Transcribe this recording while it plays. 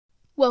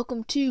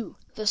Welcome to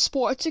the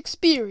Sports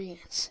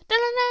Experience.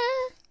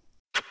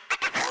 Da-da-da.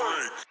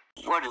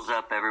 What is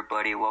up,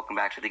 everybody? Welcome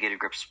back to the Get a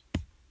Grip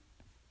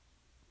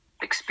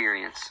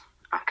Experience.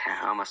 Okay,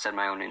 I almost said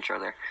my own intro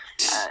there.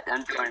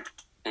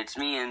 It's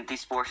me and the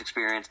Sports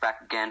Experience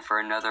back again for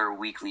another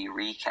weekly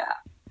recap.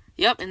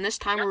 Yep, and this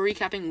time we're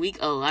recapping Week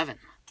 11.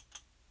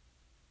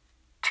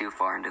 Too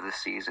far into the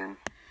season.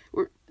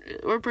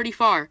 We're pretty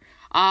far.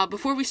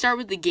 Before we start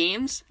with the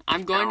games,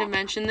 I'm going to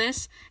mention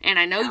this, and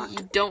I know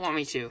you don't want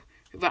me to,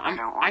 but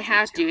I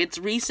have to. It's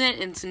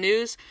recent, it's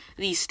news.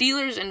 The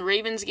Steelers and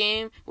Ravens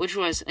game, which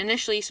was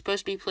initially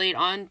supposed to be played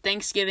on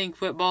Thanksgiving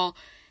football,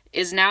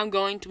 is now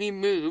going to be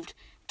moved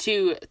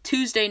to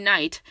Tuesday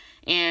night,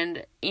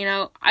 and, you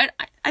know, I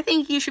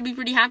think you should be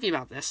pretty happy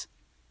about this.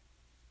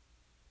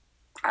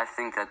 I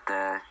think that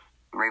the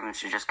Ravens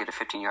should just get a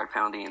 15-yard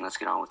penalty and let's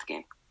get on with the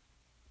game.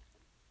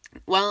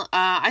 Well,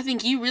 I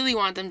think you really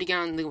want them to get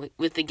on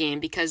with the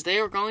game because they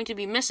are going to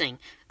be missing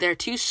their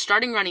two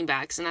starting running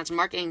backs, and that's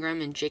Mark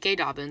Ingram and J.K.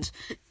 Dobbins,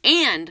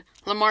 and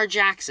Lamar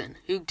Jackson,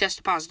 who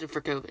tested positive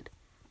for COVID.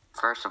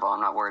 First of all,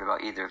 I'm not worried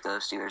about either of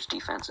those. Steelers'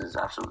 defense is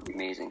absolutely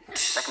amazing.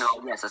 Second of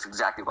all, yes, that's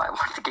exactly why I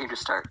wanted the game to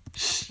start.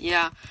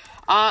 Yeah,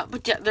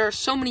 but yeah, there are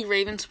so many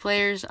Ravens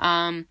players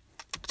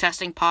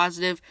testing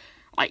positive.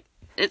 Like,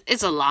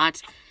 it's a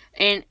lot.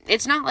 And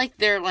it's not like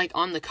they're, like,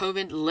 on the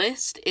COVID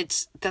list.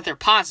 It's that they're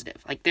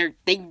positive. Like,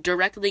 they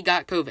directly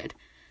got COVID.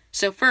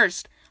 So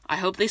first, I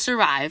hope they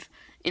survive.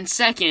 And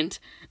second,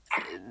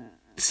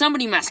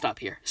 somebody messed up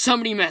here.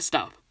 Somebody messed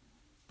up.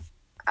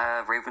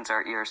 Ravens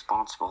are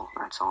irresponsible.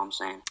 That's all I'm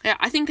saying. Yeah,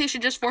 I think they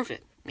should just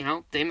forfeit. You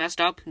know, they messed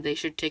up. They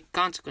should take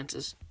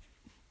consequences.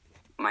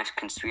 My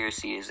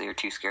conspiracy is they were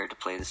too scared to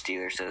play the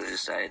Steelers, so they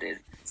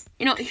decided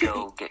to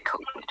go get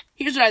COVID.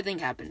 Here's what I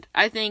think happened.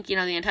 I think, the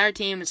entire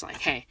team is like,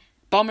 hey,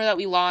 bummer that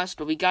we lost,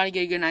 but we got to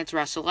get a good night's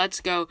rest, so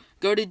let's go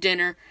to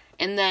dinner.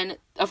 And then,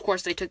 of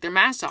course, they took their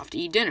masks off to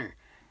eat dinner.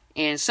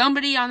 And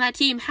somebody on that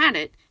team had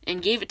it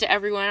and gave it to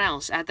everyone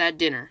else at that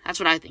dinner. That's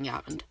what I think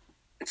happened.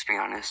 Let's be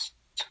honest.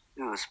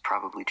 It was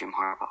probably Jim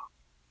Harbaugh.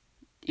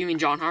 You mean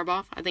John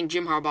Harbaugh? I think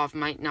Jim Harbaugh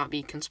might not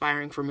be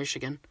conspiring for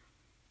Michigan.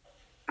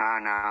 Oh,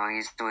 no,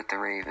 he's with the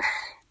Ravens.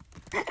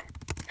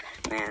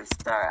 Man,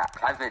 sorry.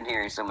 I've been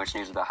hearing so much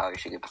news about how he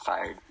should get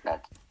fired.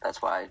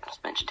 That's why I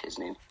just mentioned his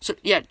name. So,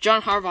 yeah,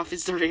 John Harbaugh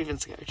is the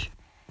Ravens coach,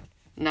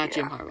 not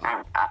Jim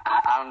Harbaugh.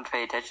 I don't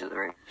pay attention to the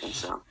Ravens,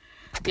 so.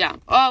 Yeah,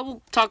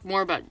 we'll talk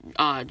more about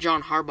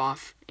John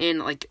Harbaugh in,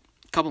 like,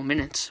 a couple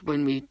minutes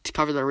when we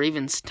cover the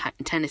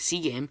Ravens-Tennessee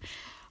game.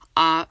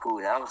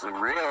 Ooh, that was a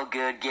real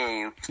good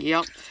game.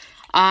 Yep.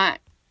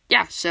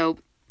 Yeah, so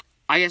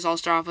I guess I'll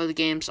start off with the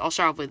games. I'll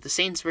start off with the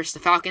Saints versus the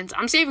Falcons.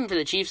 I'm saving for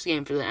the Chiefs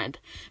game for the end,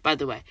 by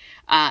the way.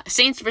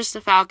 Saints versus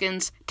the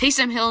Falcons.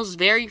 Taysom Hill's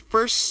very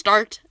first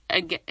start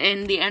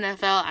in the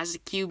NFL as a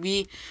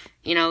QB.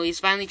 You know, he's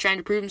finally trying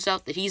to prove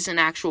himself that he's an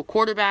actual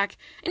quarterback,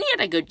 and he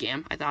had a good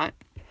game, I thought.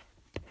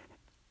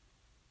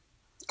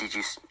 Did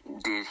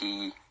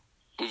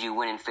you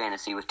win in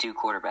fantasy with two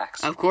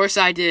quarterbacks? Of course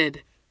I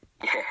did.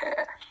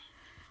 Yeah.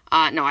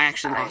 No, I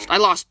actually lost. I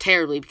lost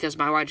terribly because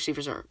my wide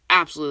receivers are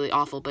absolutely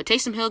awful. But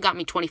Taysom Hill got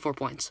me 24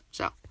 points,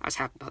 so I was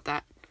happy about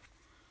that.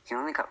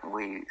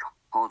 Wait,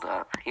 hold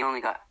up. He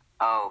only got,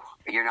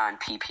 you're not in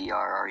PPR,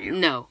 are you?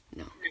 No.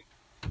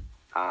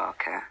 Oh,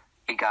 okay.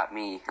 He got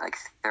me,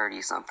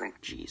 30-something.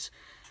 Jeez.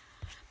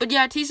 But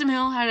yeah, Taysom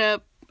Hill had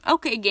a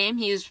okay game.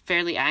 He was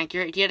fairly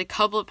accurate. He had a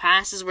couple of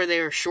passes where they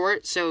were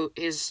short, so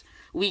his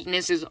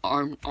weakness is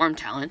arm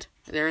talent.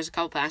 There was a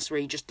couple passes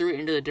where he just threw it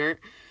into the dirt.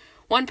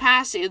 One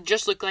pass, it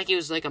just looked like it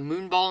was like a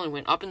moon ball and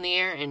went up in the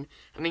air, and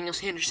Emmanuel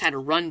Sanders had to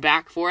run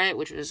back for it,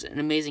 which was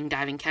an amazing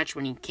diving catch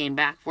when he came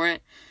back for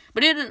it.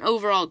 But he had an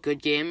overall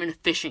good game, an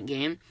efficient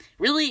game.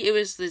 Really, it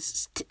was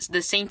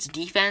the Saints'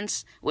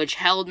 defense, which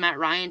held Matt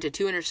Ryan to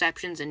 2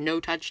 interceptions and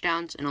no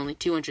touchdowns and only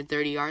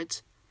 230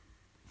 yards.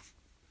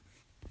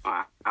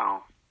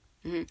 Wow.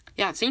 Mm-hmm.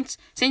 Yeah, Saints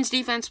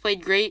defense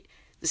played great.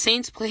 The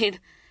Saints played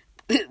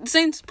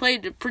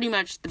pretty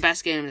much the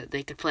best game that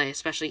they could play,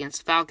 especially against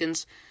the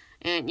Falcons.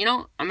 And,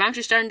 I'm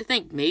actually starting to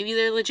think maybe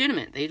they're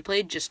legitimate. They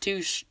played just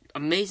two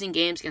amazing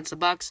games against the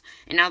Bucs,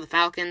 and now the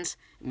Falcons,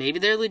 maybe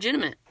they're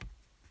legitimate.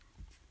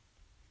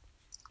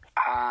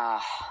 Yeah,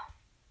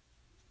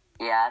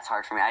 it's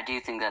hard for me. I do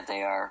think that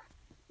they are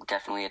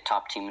definitely a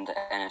top team in the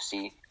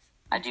NFC.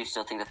 I do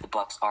still think that the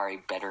Bucs are a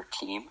better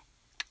team.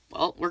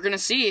 Well, we're going to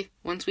see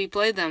once we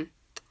play them.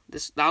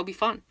 That'll be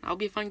fun. That'll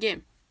be a fun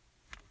game.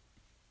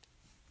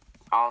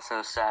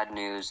 Also, sad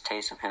news,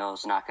 Taysom Hill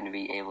is not going to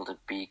be able to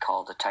be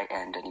called a tight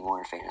end anymore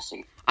in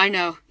fantasy. I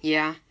know,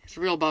 yeah. It's a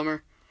real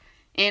bummer.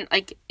 And,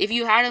 if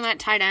you had him at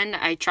tight end,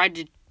 I tried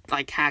to,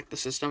 hack the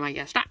system, I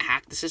guess. Not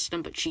hack the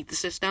system, but cheat the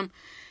system.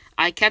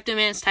 I kept him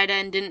in as tight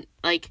end, didn't,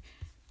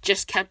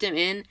 just kept him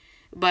in.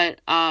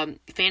 But,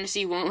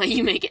 fantasy won't let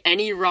you make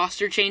any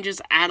roster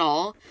changes at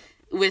all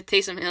with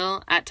Taysom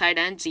Hill at tight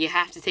end, so you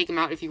have to take him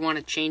out if you want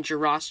to change your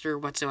roster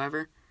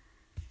whatsoever.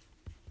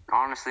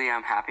 Honestly,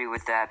 I'm happy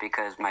with that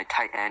because my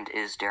tight end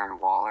is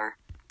Darren Waller.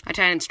 My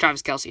tight end's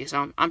Travis Kelce,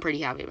 so I'm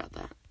pretty happy about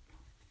that.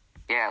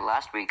 Yeah,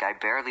 last week I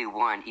barely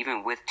won,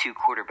 even with 2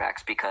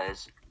 quarterbacks,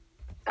 because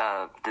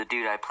the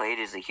dude I played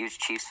is a huge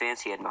Chiefs fan.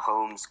 He had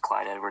Mahomes,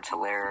 Clyde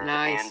Edwards-Helaire,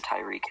 Nice. and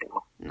Tyreek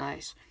Hill.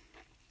 Nice.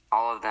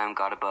 All of them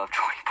got above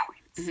 20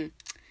 points. Mm-hmm.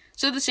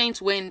 So the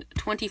Saints win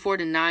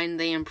 24-9.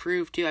 They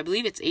improve to, I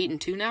believe it's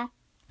 8-2 now,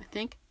 I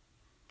think.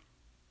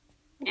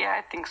 Yeah,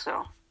 I think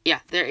so. Yeah,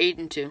 they're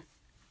 8-2.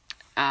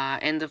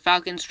 And the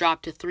Falcons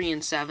dropped to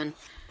 3-7.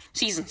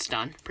 Season's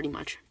done, pretty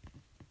much.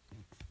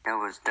 It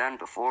was done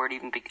before it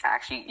even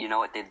actually, you know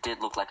what? They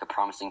did look like a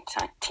promising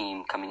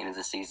team coming into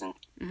the season.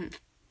 Mm-hmm.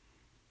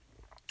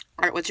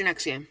 All right, what's your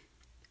next game?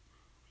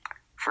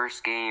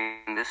 First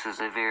game, this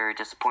is a very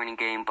disappointing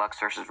game. Bucks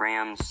versus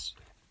Rams.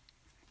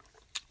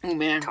 Oh,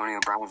 man. Antonio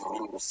Brown was the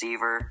leading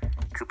receiver.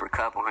 Cooper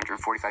Kupp,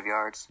 145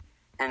 yards.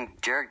 And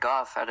Jared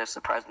Goff had a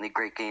surprisingly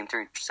great game,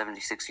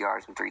 376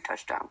 yards and 3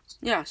 touchdowns.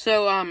 Yeah,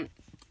 so,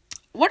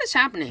 what is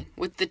happening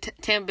with the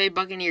Tampa Bay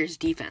Buccaneers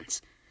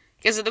defense?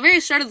 Because at the very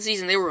start of the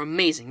season, they were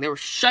amazing. They were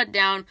shut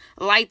down,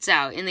 lights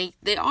out, and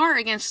they are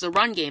against the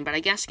run game, but I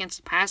guess against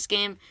the pass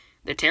game,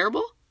 they're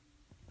terrible?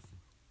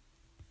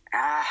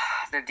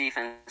 Their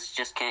defense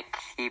just can't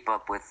keep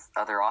up with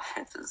other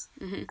offenses.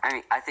 Mm-hmm. I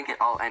mean, I think it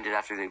all ended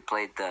after they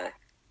played the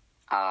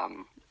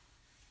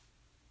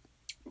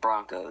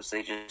Broncos.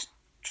 They just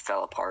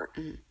fell apart.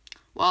 Mm-hmm.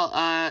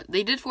 Well,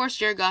 they did force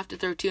Jared Goff to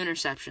throw 2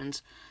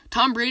 interceptions.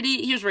 Tom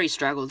Brady, here's where he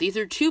struggled. He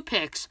threw 2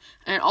 picks,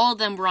 and all of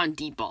them were on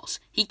deep balls.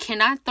 He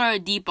cannot throw a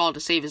deep ball to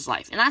save his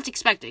life, and that's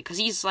expected, because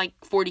he's,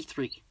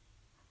 43.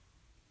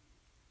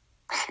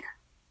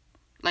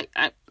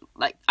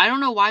 I don't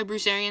know why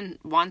Bruce Arians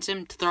wants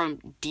him to throw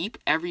him deep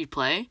every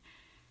play,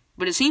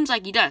 but it seems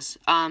like he does.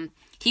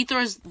 He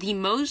throws the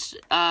most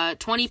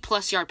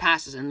 20-plus yard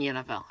passes in the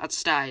NFL. That's a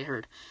stat I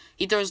heard.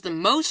 He throws the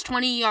most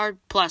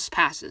 20-yard-plus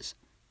passes.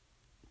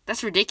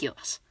 That's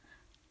ridiculous.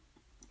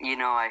 You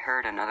know, I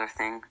heard another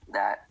thing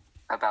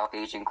about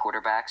aging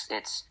quarterbacks.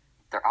 It's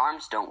their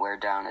arms don't wear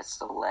down, it's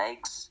the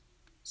legs.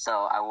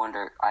 So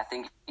I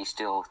think he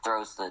still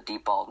throws the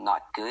deep ball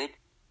not good.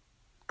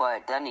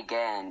 But then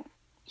again,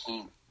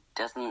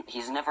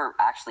 he's never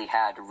actually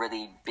had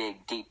really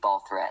big deep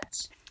ball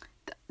threats.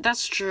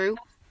 That's true,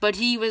 but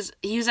he was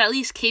at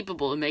least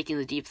capable of making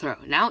the deep throw.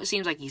 Now it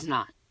seems like he's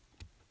not.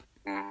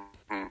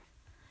 Mm-hmm.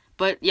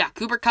 But yeah,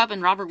 Cooper Kupp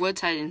and Robert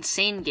Woods had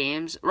insane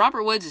games.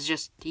 Robert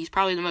Woods he's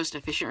probably the most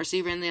efficient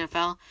receiver in the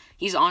NFL.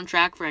 He's on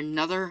track for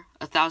another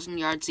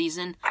 1,000-yard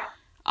season.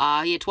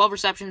 He had 12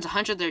 receptions,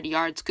 130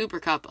 yards.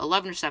 Cooper Kupp,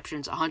 11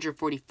 receptions,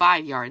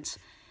 145 yards.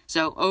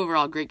 So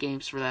overall, great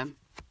games for them.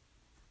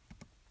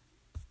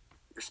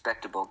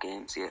 Respectable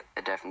games, yeah,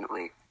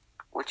 definitely.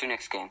 What's your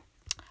next game?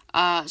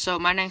 So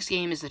my next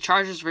game is the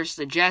Chargers versus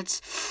the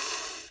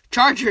Jets.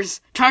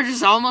 Chargers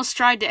almost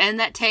tried to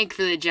end that tank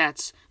for the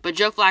Jets, but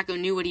Joe Flacco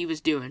knew what he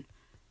was doing.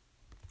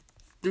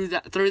 Threw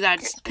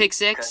that pick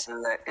six.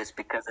 It's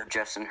because of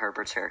Justin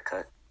Herbert's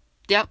haircut.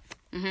 Yep.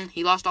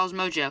 He lost all his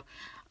mojo.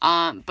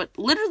 But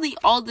literally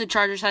all the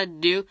Chargers had to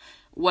do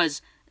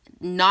was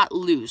not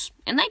lose,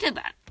 and they did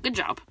that. Good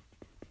job.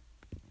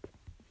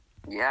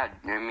 Yeah,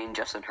 I mean,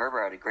 Justin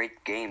Herbert had a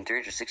great game,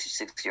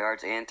 366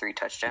 yards and 3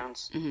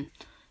 touchdowns. Mm-hmm.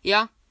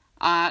 Yeah,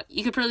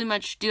 you could pretty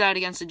much do that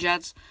against the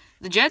Jets.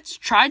 The Jets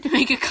tried to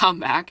make a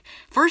comeback.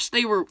 First,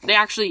 they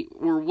actually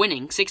were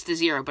winning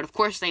 6-0, but of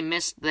course they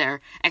missed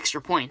their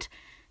extra point.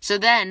 So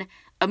then,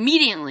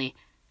 immediately,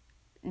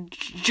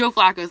 Joe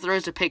Flacco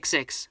throws a pick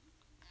six.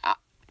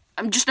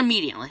 Just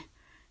immediately.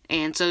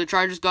 And so the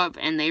Chargers go up,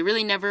 and they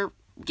really never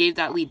gave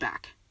that lead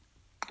back.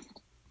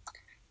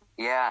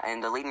 Yeah,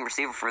 and the leading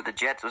receiver for the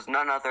Jets was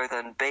none other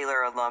than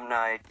Baylor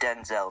alumni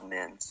Denzel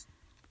Mims.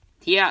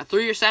 Yeah,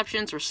 3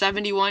 receptions for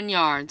 71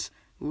 yards.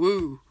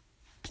 Woo.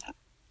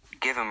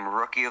 Give him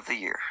Rookie of the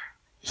Year.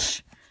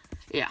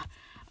 Yeah.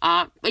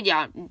 But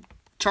yeah,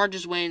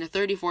 Chargers win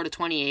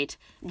 34-28.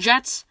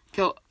 Jets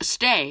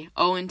stay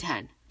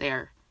 0-10. They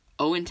are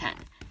 0-10.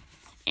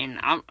 And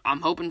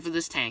I'm hoping for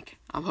this tank.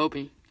 I'm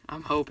hoping.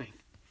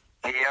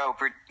 Hey, yo,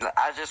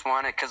 I just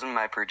want it because of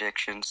my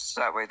predictions.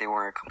 That way they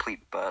weren't a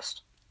complete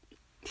bust.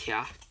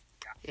 Yeah.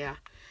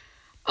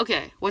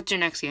 Okay, what's your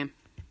next game?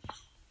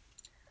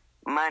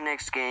 My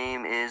next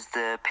game is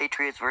the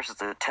Patriots versus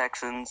the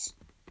Texans.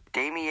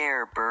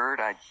 Damiere Byrd,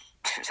 I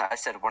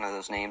said one of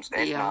those names,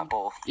 if not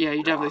both. Yeah,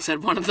 you definitely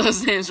said one of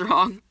those names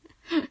wrong.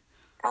 And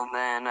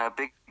then a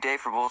big day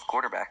for both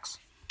quarterbacks.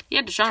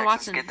 Yeah, Deshaun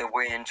Watson. Get the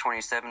win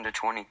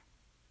 27-20.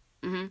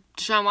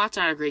 Deshaun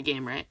Watson had a great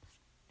game, right?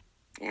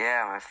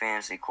 Yeah, my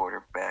fantasy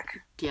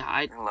quarterback. Yeah,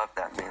 I love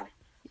that man.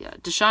 Yeah,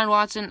 Deshaun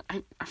Watson,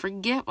 I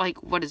forget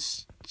what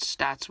his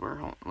stats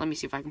were. Let me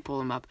see if I can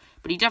pull him up.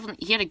 But he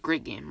had a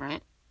great game,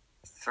 right?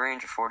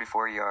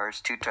 344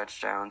 yards, 2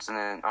 touchdowns, and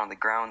then on the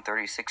ground,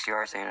 36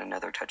 yards and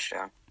another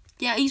touchdown.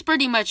 Yeah, he's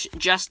pretty much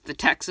just the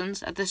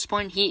Texans at this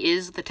point. He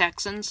is the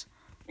Texans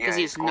because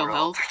he has no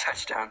help.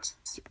 Touchdowns.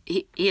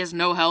 He has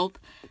no help.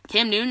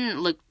 Cam Newton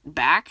looked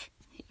back,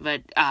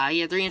 but he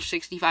had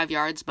 365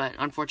 yards, but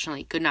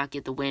unfortunately could not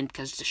get the win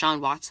because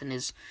Deshaun Watson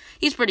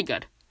he's pretty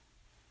good.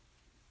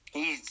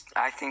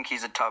 I think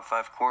he's a top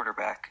 5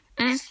 quarterback.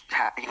 He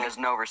has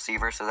no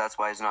receiver, so that's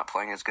why he's not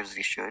playing as good as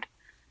he should.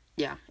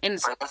 Yeah,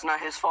 but that's not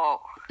his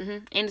fault.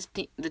 And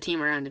the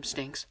team around him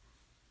stinks.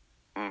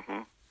 All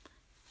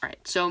right,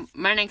 so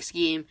my next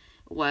game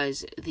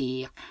was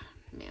the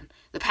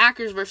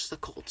Packers versus the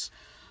Colts.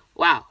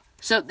 Wow.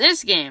 So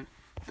this game,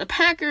 the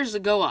Packers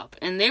go up,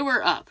 and they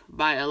were up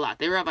by a lot.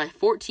 They were up by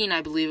 14,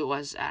 I believe it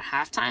was, at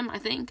halftime, I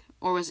think.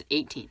 Or was it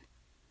 18?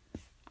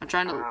 I'm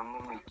trying to...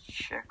 let me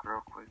check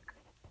real quick.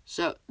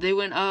 So they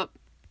went up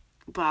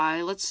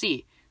by, let's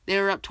see, they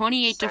were up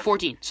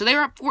 28-14. So they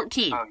were up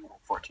 14. Oh, yeah,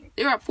 14.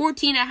 They were up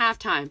 14 at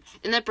halftime,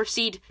 and then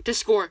proceed to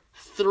score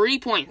 3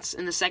 points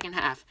in the second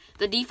half.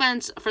 The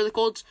defense for the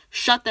Colts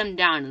shut them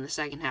down in the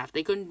second half.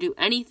 They couldn't do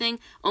anything,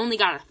 only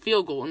got a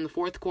field goal in the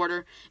fourth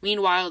quarter.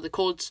 Meanwhile, the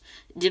Colts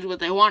did what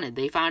they wanted.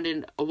 They found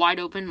a wide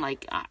open,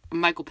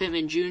 Michael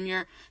Pittman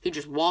Jr., who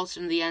just waltzed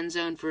into the end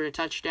zone for a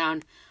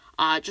touchdown.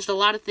 Just a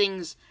lot of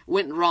things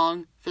went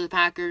wrong for the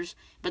Packers,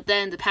 but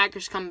then the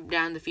Packers come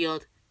down the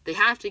field. They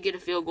have to get a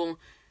field goal.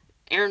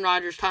 Aaron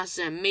Rodgers tosses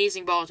an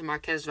amazing ball to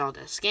Marquez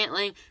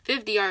Valdes-Scantling,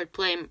 50-yard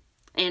play,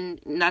 and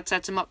that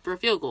sets him up for a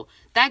field goal.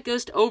 That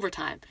goes to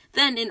overtime.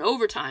 Then in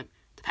overtime,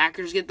 the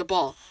Packers get the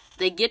ball.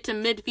 They get to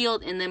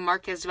midfield, and then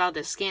Marquez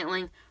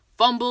Valdes-Scantling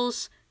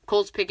fumbles.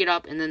 Colts pick it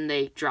up, and then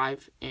they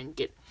drive and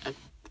get a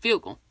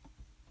field goal.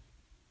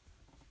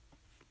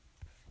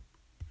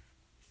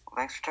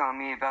 Thanks for telling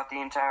me about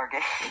the entire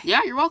game.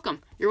 Yeah, you're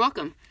welcome.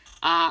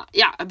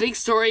 A big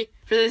story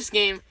for this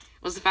game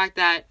was the fact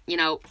that,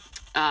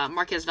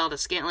 Marquez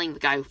Valdes-Scantling, the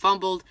guy who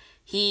fumbled,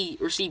 he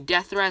received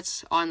death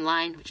threats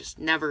online, which is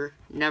never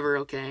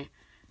okay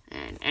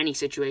in any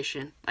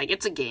situation.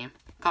 It's a game.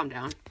 Calm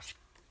down.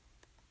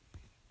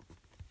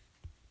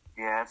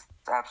 Yeah, it's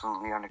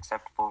absolutely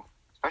unacceptable.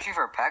 Especially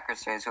for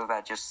Packers fans who have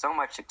had just so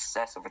much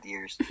success over the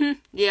years.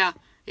 Yeah.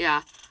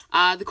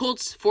 The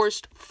Colts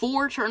forced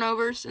 4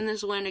 turnovers in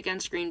this win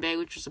against Green Bay,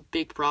 which was a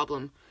big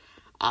problem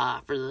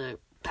for the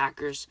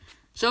Packers.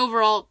 So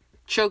overall,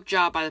 choke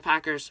job by the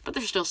Packers, but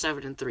they're still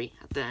 7-3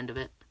 at the end of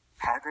it.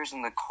 Packers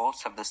and the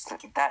Colts have this.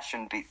 That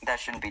shouldn't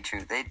be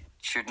true. They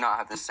should not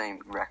have the same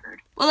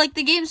record. Well,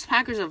 the games the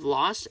Packers have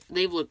lost,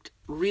 they've looked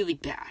really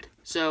bad.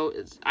 So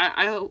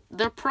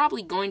they're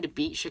probably going to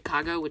beat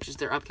Chicago, which is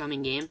their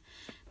upcoming game.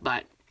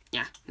 But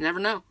yeah, never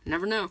know.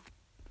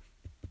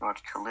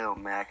 Watch Khalil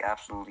Mack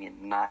absolutely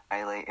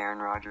annihilate Aaron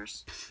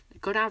Rodgers.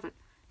 Could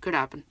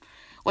happen.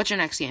 What's your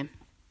next game?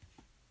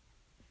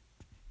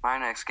 My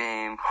next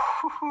game,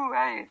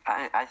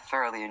 I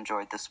thoroughly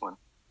enjoyed this one.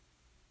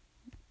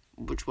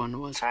 Which one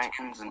was it?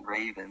 Titans and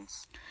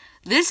Ravens.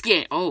 This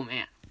game, oh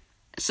man.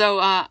 So,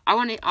 I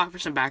want to offer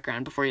some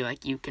background before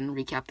you can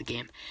recap the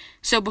game.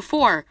 So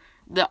before,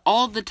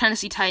 all the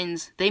Tennessee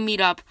Titans, they meet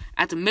up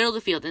at the middle of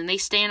the field, and they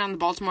stand on the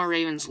Baltimore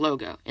Ravens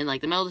logo. In, the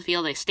middle of the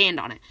field, they stand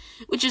on it,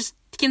 which is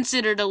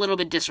considered a little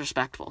bit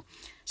disrespectful.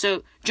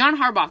 So, John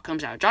Harbaugh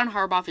comes out. John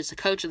Harbaugh is the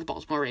coach of the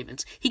Baltimore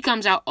Ravens. He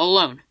comes out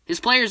alone. His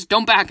players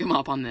don't back him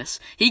up on this.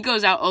 He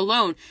goes out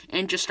alone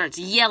and just starts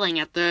yelling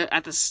at the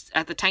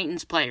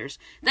Titans players.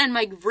 Then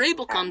Mike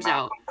Vrabel comes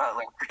out.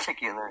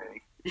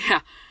 Particularly.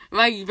 Yeah.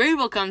 Mike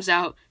Vrabel comes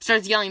out,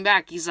 starts yelling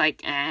back. He's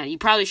like, you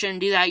probably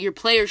shouldn't do that. Your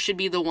players should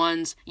be the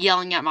ones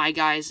yelling at my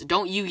guys.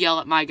 Don't you yell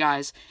at my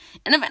guys.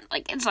 And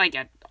it's like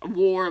a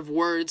war of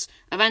words.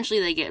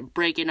 Eventually they get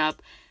breaking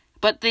up.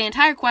 But the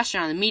entire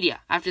question on the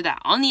media, after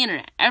that, on the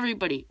internet,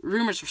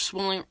 rumors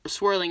were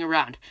swirling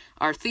around.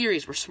 Our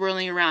theories were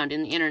swirling around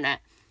in the internet.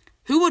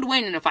 Who would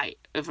win in a fight?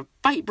 If a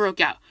fight broke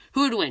out,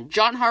 who would win,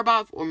 John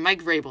Harbaugh or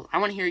Mike Vrabel? I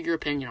want to hear your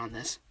opinion on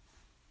this.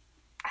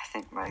 I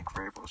think Mike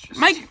Vrabel's just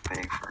too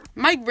big for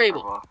Mike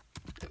Vrabel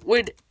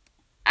would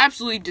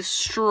absolutely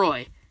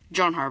destroy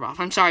John Harbaugh.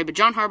 I'm sorry, but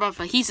John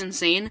Harbaugh, he's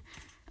insane.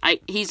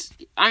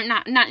 I'm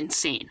not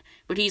insane,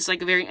 but he's a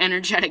very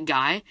energetic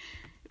guy.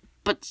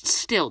 But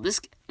still,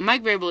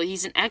 Mike Vrabel,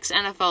 he's an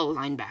ex-NFL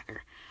linebacker.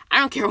 I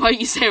don't care what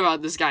you say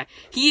about this guy.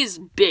 He is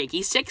big.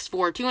 He's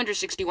 6'4",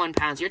 261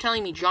 pounds. You're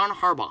telling me John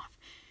Harbaugh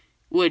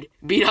would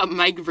beat up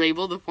Mike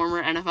Vrabel, the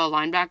former NFL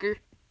linebacker?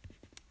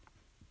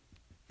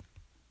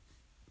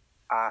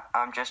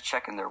 I'm just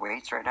checking their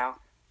weights right now.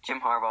 Jim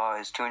Harbaugh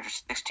is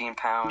 216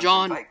 pounds.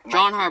 John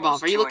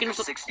Harbaugh. Are you looking at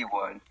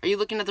 261? Are you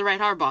looking at the right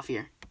Harbaugh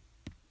here?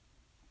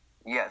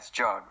 Yes,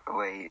 John.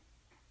 Wait.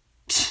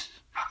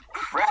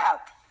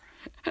 Crap.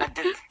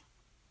 Did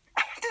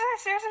I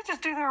seriously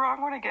just do the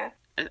wrong one again?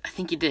 I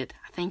think you did.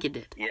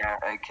 Yeah,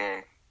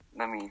 okay.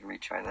 Let me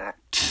retry that.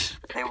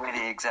 They weigh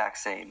the exact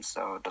same,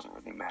 so it doesn't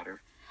really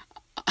matter.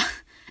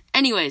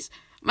 Anyways,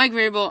 Mike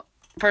Vrabel,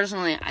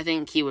 personally, I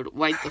think he would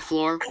wipe the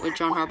floor with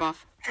John Harbaugh.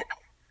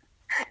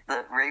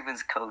 The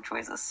Ravens coach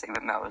weighs the same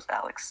amount as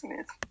Alex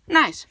Smith.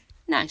 Nice.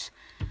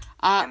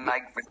 And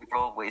Mike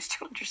Vrabel weighs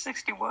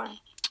 261.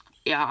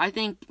 Yeah, I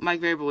think Mike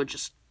Vrabel would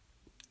just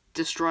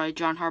destroy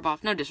John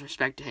Harbaugh. No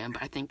disrespect to him,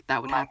 but I think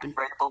that would happen.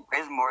 Mike Vrabel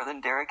weighs more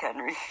than Derrick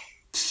Henry.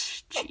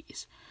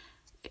 Jeez.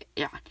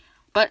 Yeah.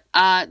 But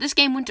this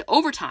game went to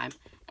overtime,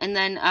 and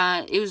then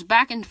it was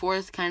back and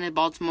forth, kind of.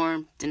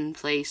 Baltimore didn't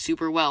play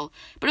super well,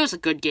 but it was a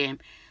good game.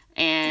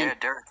 And yeah,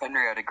 Derrick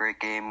Henry had a great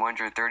game,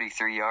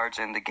 133 yards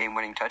and the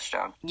game-winning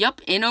touchdown.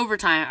 Yep, in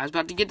overtime. I was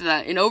about to get to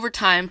that. In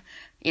overtime,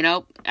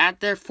 at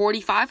their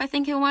 45, I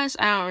think it was.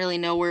 I don't really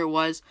know where it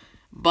was.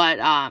 But,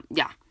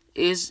 yeah,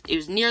 it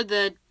was near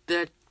the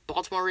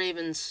Baltimore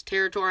Ravens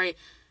territory.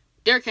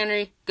 Derrick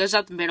Henry goes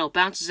up the middle,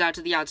 bounces out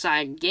to the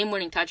outside.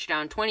 Game-winning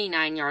touchdown,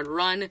 29-yard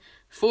run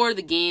for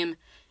the game.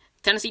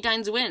 Tennessee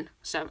Titans win.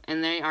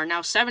 And they are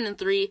now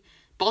 7-3.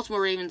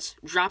 Baltimore Ravens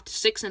dropped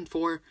to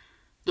 6-4.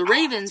 The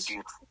Ravens...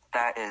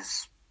 That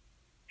is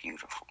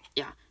beautiful.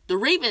 Yeah. The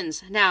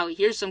Ravens, now,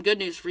 here's some good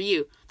news for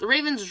you. The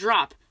Ravens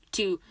drop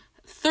to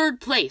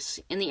third place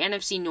in the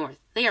NFC North.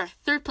 They are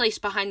third place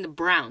behind the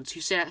Browns, who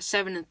sit at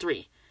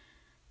 7-3.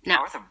 Now,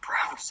 How are the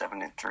Browns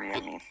 7-3? I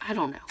mean, I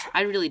don't know.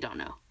 I really don't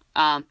know.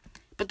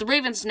 But the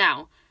Ravens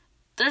now,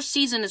 their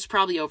season is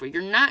probably over.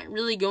 You're not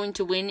really going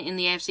to win in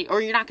the AFC,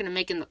 or you're not going to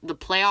make in the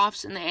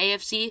playoffs in the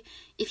AFC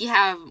if you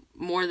have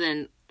more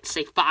than,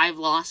 say, 5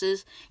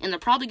 losses, and they're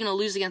probably going to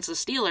lose against the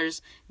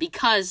Steelers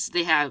because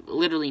they have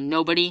literally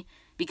nobody,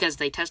 because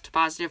they tested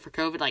positive for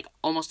COVID, like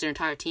almost their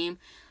entire team.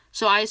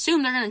 So I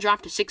assume they're going to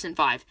drop to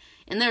 6-5,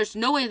 and there's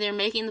no way they're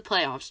making the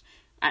playoffs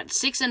at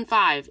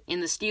 6-5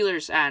 in the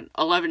Steelers at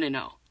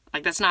 11-0.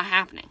 Like, that's not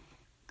happening.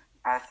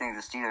 I think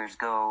the Steelers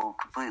go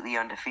completely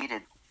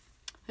undefeated.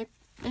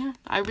 Yeah,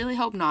 I really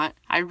hope not.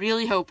 I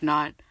really hope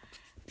not.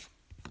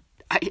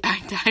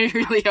 I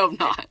really hope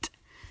not.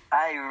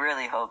 I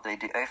really hope they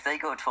do. If they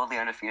go totally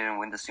undefeated and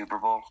win the Super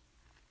Bowl.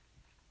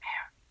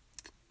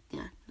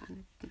 Yeah.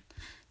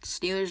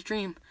 Steelers'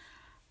 dream.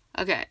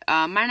 Okay,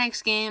 my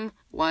next game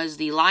was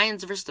the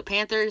Lions versus the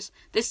Panthers.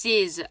 This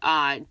is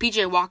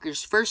P.J.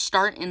 Walker's first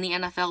start in the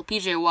NFL.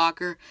 P.J.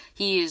 Walker,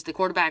 he is the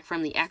quarterback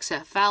from the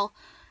XFL.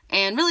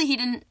 And really, he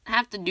didn't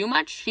have to do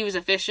much. He was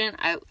efficient,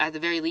 at the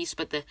very least.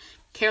 But the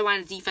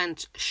Carolina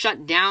defense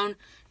shut down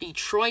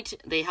Detroit.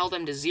 They held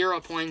them to 0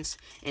 points.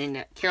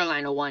 And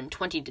Carolina won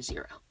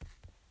 20-0.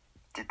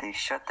 Did they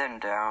shut them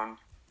down?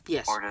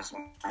 Yes. Or does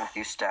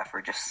Matthew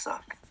Stafford just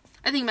suck?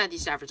 I think Matthew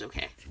Stafford's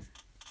okay.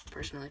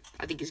 Personally,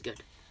 I think he's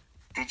good.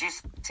 Did you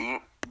see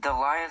the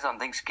Lions on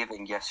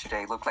Thanksgiving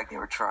yesterday? Looked like they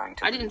were trying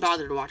to. I didn't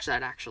bother to watch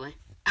that, actually.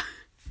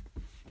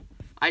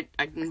 I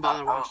didn't bother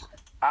to watch.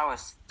 I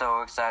was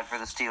so excited for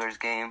the Steelers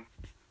game.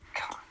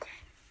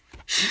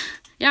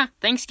 Yeah,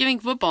 Thanksgiving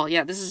football.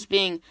 Yeah, this is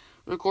being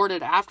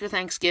recorded after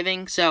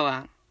Thanksgiving,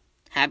 so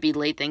happy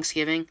late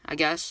Thanksgiving, I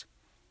guess.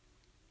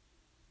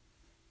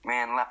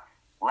 Man,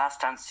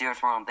 last time the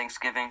Steelers were on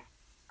Thanksgiving,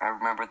 I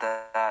remember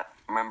that.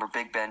 I remember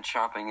Big Ben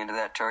chomping into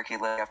that turkey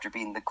leg after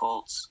beating the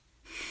Colts.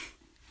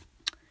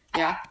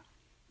 Yeah.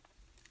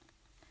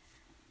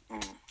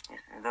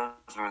 Those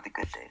were the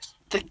good days.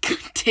 The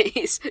good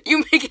days?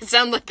 You make it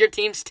sound like your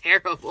team's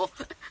terrible.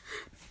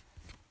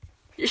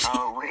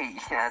 Oh, wait.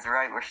 Yeah, that's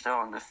right. We're still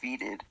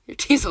undefeated. Your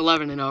team's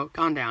 11-0.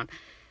 Calm down.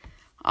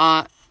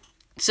 That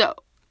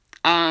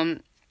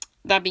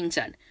being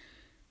said,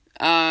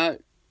 I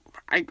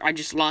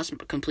just lost a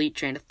complete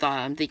train of thought.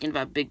 I'm thinking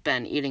about Big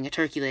Ben eating a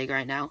turkey leg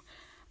right now.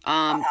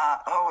 No,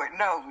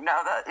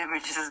 that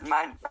image is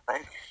my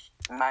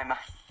mind.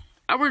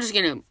 We're just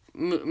gonna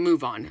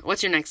move on.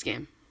 What's your next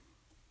game?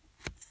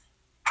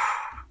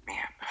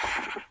 Man.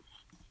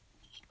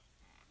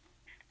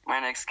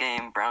 My next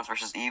game, Browns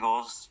versus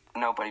Eagles.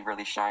 Nobody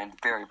really shined.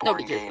 Very boring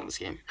Nobody cares game. about this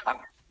game.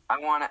 I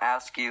want to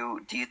ask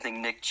you, do you think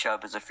Nick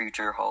Chubb is a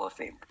future Hall of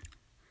Famer?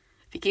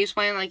 If he keeps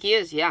playing like he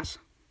is, yes.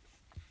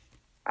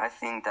 I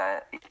think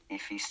that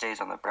if he stays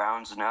on the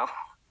Browns, no.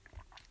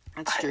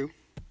 That's true.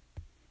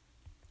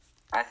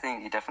 I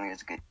think he definitely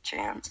has a good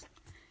chance.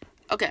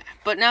 Okay,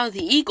 but now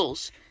the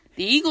Eagles.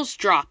 The Eagles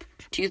drop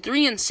to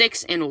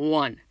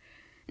 3-6-1.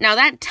 Now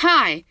that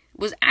tie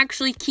was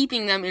actually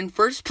keeping them in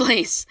first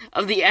place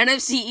of the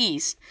NFC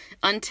East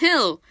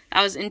until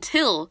Alex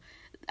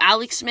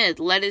Smith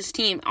led his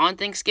team on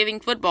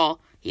Thanksgiving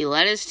football. He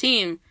led his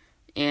team,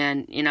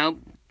 and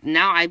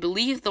now I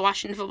believe the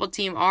Washington football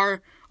team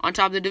are on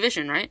top of the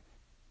division, right?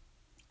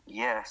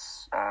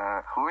 Yes.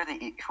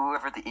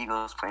 Whoever the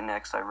Eagles play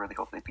next, I really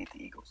hope they beat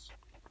the Eagles.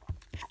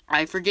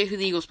 I forget who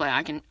the Eagles play.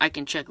 I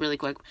can check really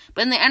quick.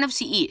 But in the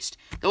NFC East,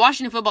 the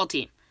Washington football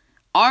team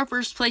are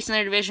first place in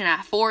their division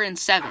at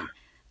 4-7.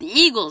 The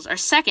Eagles are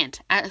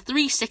second at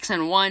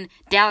 3-6-1.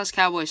 Dallas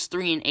Cowboys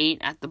 3-8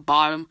 at the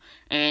bottom,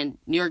 and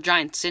New York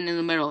Giants sitting in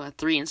the middle at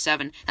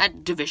 3-7.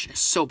 That division is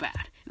so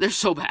bad. They're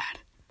so bad.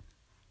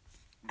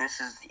 This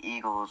is the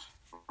Eagles'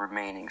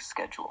 remaining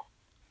schedule.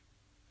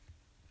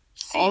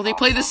 Oh, they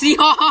play the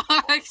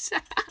Seahawks.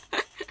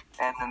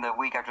 And then the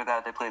week after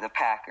that, they play the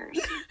Packers.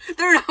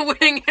 They're not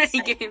winning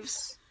any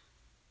games.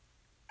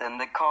 Then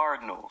the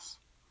Cardinals.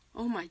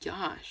 Oh my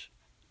gosh.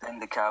 Then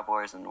the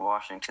Cowboys and the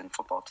Washington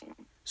football team.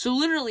 So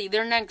literally,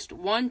 their next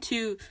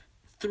the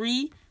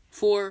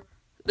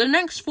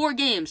next 4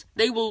 games,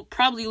 they will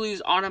probably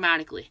lose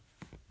automatically.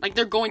 Like,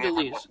 they're going to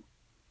lose.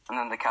 And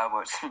then the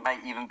Cowboys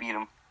might even beat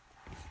them.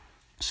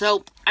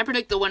 So, I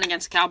predict they'll win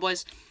against the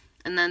Cowboys.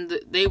 And then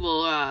they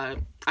will, I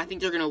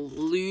think they're going to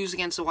lose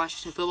against the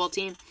Washington football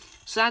team.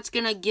 So that's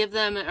going to give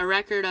them a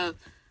record of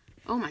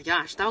Oh my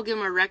gosh, that'll give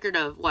him a record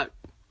of what?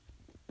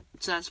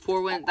 So that's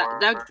 4 wins.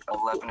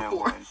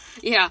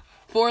 11-1. Yeah,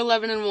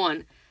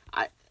 4-11-1.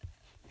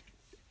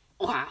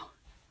 Wow.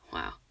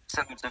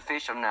 So it's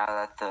official now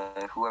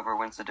that whoever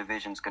wins the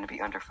division is going to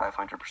be under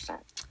 500%.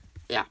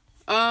 Yeah.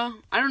 I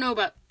don't know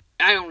about.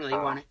 I don't really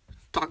want to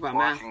talk about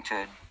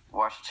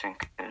Washington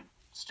could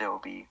still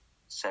be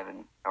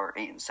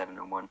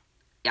 8-7-1.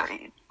 Yeah.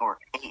 Or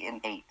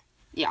 8-8.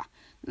 Yeah.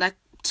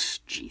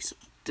 Jeez,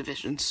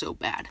 division's so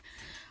bad.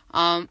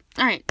 All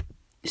right.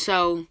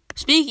 So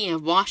speaking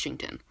of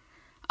Washington,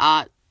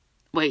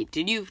 wait,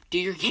 did you do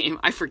your game?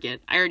 I forget.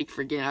 I already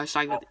forget. I was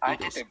talking about the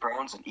Eagles. I did the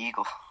Browns and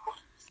Eagles.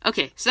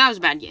 Okay, so that was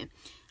a bad game.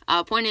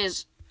 Point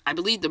is, I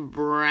believe the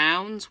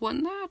Browns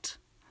won that.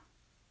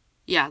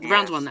 Yeah, the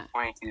Browns won that.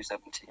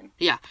 22-17.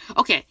 Yeah.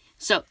 Okay,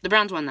 so the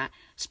Browns won that.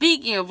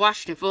 Speaking of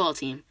Washington football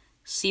team,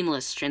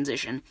 seamless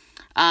transition.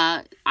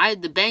 I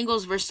had the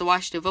Bengals versus the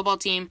Washington football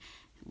team.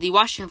 The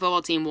Washington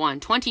football team won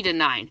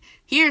 20-9.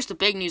 Here's the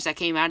big news that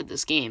came out of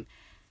this game.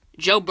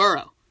 Joe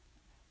Burrow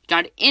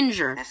got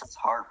injured. This is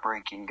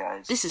heartbreaking,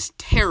 guys. This is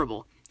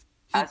terrible.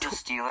 As a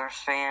Steelers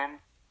fan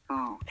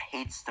who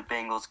hates the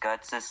Bengals'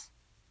 guts, this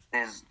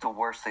is the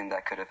worst thing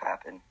that could have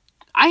happened.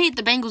 I hate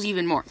the Bengals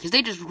even more because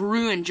they just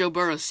ruined Joe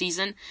Burrow's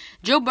season.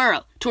 Joe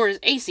Burrow tore his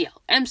ACL,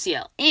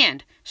 MCL,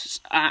 and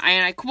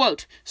I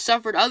quote,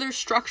 suffered other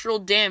structural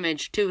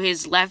damage to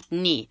his left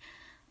knee.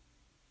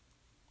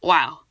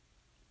 Wow.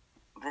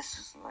 This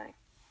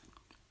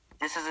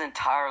is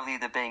entirely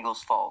the Bengals'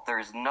 fault. There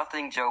is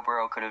nothing Joe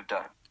Burrow could have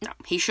done. No,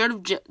 they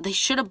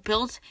should have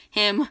built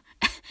him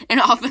an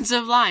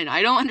offensive line.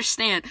 I don't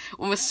understand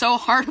what was so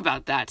hard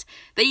about that.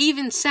 They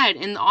even said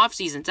in the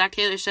offseason, Zach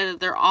Taylor said that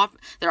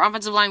their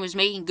offensive line was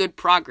making good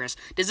progress.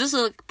 Does this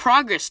look like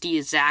progress to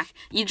you, Zach?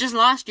 You just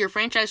lost your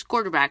franchise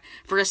quarterback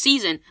for a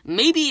season,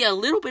 maybe a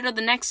little bit of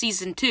the next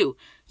season too.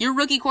 Your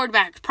rookie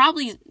quarterback,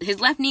 probably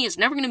his left knee is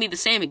never going to be the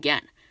same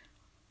again.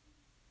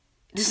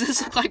 Does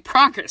this look like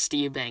progress to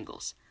you,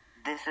 Bengals?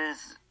 This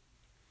is...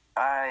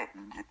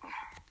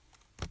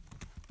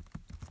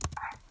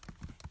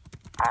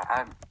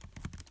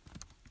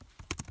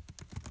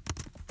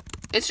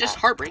 It's just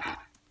heartbreaking.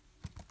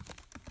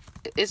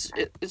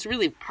 It's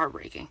really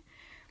heartbreaking.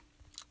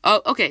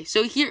 Oh, okay.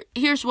 So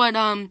here's what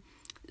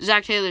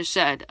Zach Taylor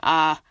said.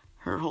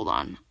 Hold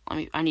on.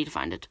 I need to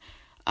find it.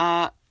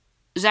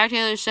 Zach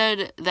Taylor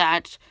said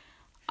that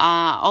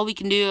all we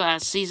can do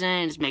as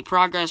season is make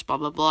progress. Blah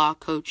blah blah.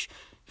 Coach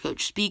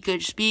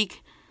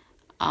speak.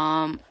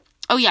 Oh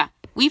yeah.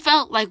 We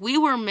felt like we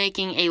were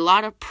making a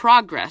lot of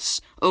progress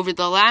over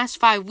the last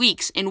 5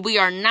 weeks, and we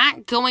are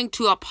not going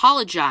to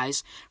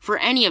apologize for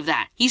any of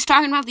that. He's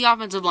talking about the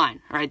offensive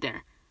line right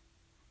there.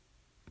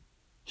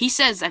 He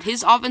says that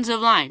his offensive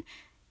line,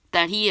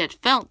 that he had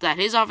felt that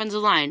his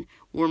offensive line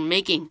were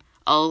making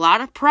a lot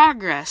of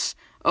progress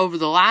over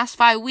the last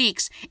 5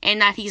 weeks,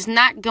 and that he's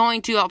not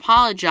going to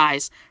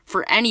apologize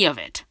for any of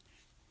it.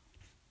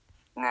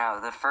 Now,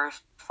 the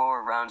first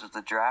 4 rounds of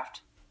the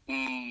draft,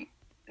 he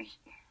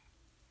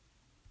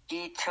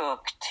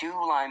took 2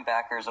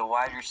 linebackers, a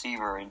wide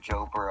receiver, and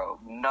Joe Burrow.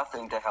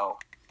 Nothing to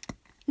help.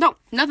 No,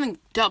 nothing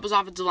to help his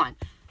offensive line.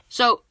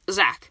 So,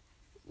 Zach,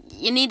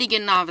 you need to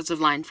get an offensive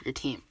line for your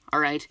team,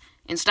 all right?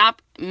 And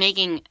stop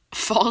making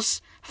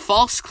false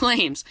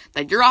claims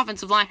that your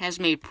offensive line has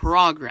made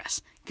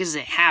progress, because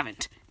they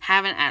haven't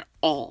at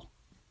all.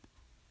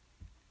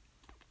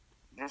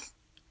 The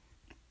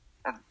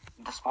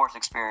Sports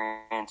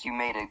Experience, you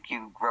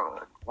wrote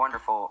a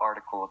wonderful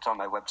article. It's on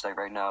my website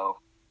right now.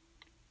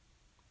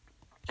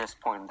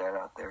 Just pointing that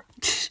out there.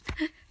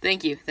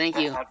 Thank you.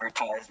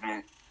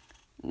 Advertisement.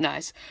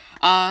 Nice.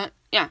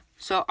 Yeah,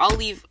 so I'll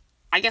leave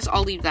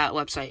that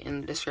website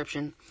in the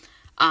description.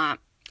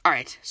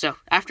 Alright, so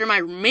after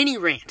my mini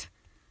rant,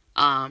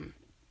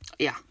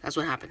 yeah, that's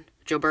what happened.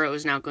 Joe Burrow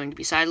is now going to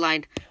be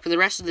sidelined for the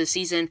rest of the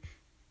season,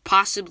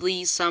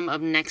 possibly some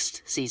of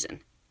next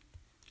season.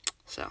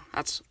 So,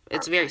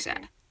 it's very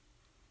sad.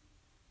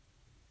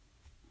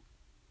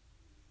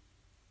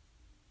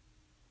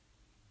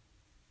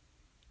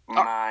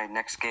 My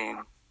next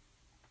game.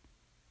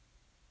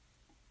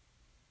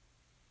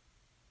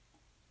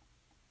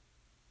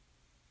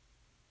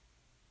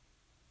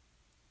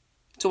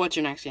 So what's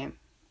your next game?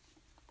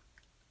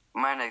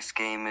 My next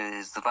game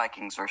is the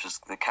Vikings versus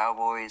the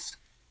Cowboys.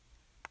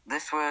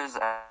 This was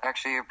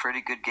actually a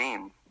pretty good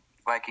game.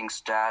 Vikings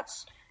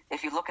stats.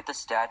 If you look at the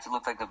stats, it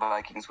looked like the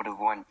Vikings would have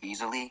won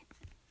easily.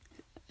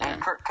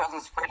 And Kirk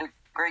Cousins played a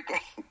great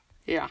game.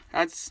 Yeah,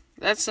 that's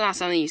not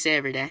something you say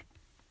every day.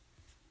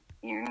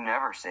 You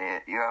never say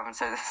it. You haven't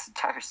said it this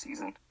entire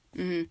season.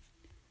 Mm-hmm.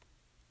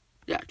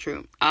 Yeah,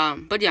 true.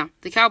 But yeah,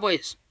 the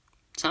Cowboys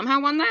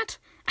somehow won that.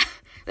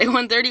 They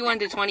won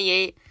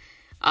 31-28.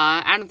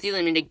 Adam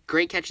Thielen made a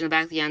great catch in the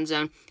back of the end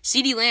zone.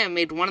 CeeDee Lamb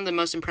made one of the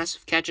most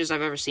impressive catches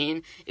I've ever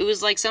seen. It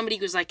was like somebody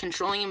was like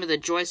controlling him with a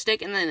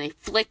joystick, and then they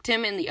flicked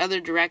him in the other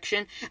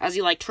direction as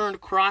he like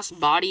turned cross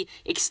body,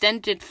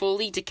 extended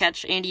fully to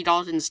catch Andy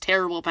Dalton's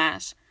terrible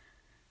pass.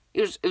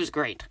 It was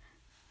great.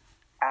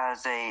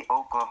 As a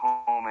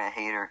Oklahoma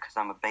hater, because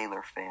I'm a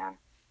Baylor fan,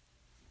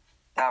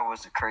 That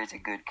was a crazy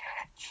good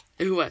catch.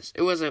 It was.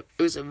 It was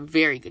a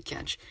very good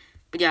catch.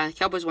 But yeah, the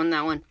Cowboys won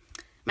that one.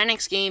 My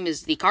next game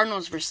is the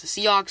Cardinals versus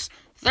the Seahawks.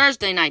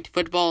 Thursday night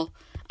football.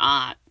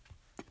 Not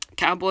the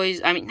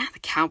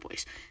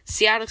Cowboys.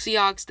 Seattle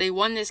Seahawks, they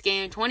won this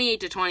game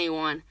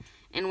 28-21,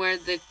 and where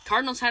the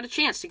Cardinals had a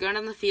chance to go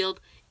down the field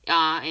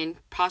and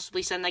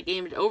possibly send that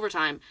game into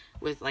overtime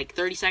with like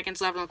 30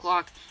 seconds left on the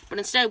clock. But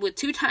instead, with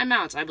 2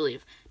 timeouts, I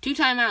believe,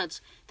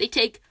 they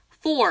take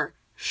 4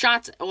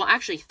 shots. Well,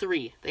 actually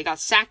 3. They got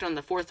sacked on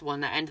the 4th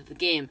one that ended the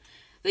game.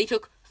 They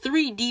took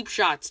 3 deep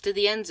shots to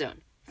the end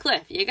zone.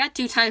 Cliff, you got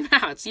 2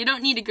 timeouts. You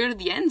don't need to go to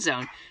the end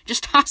zone.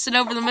 Just toss it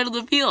over the middle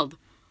of the field.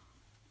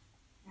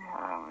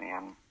 Oh,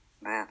 man.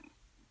 The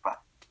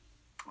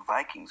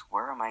Vikings,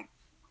 where am I?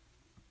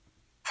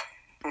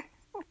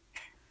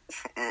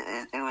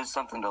 It was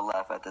something to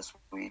laugh at this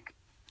week.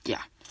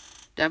 Yeah,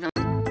 definitely.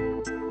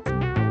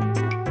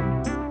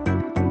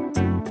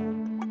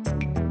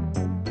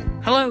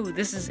 Hello,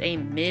 this is a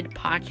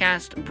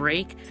mid-podcast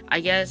break, I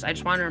guess. I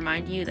just want to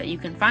remind you that you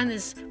can find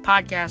this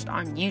podcast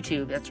on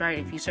YouTube. That's right,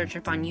 if you search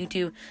up on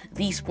YouTube,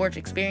 The Sports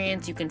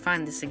Experience, you can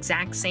find this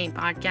exact same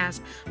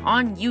podcast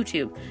on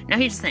YouTube. Now,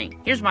 here's the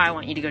thing. Here's why I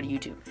want you to go to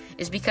YouTube.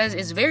 It's because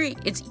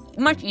it's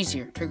much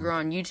easier to grow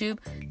on YouTube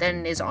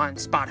than it is on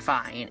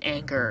Spotify and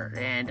Anchor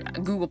and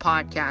Google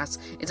Podcasts.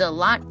 It's a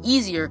lot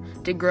easier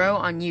to grow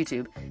on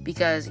YouTube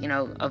because,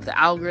 of the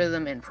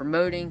algorithm and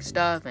promoting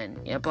stuff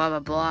and, blah, blah,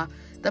 blah.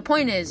 The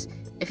point is,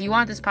 if you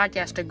want this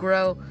podcast to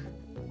grow,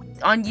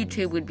 on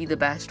YouTube would be the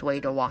best way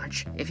to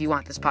watch if you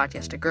want this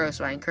podcast to grow.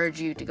 So I encourage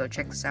you to go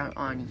check this out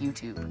on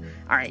YouTube.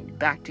 All right,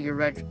 back to your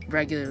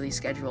regularly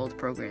scheduled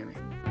programming.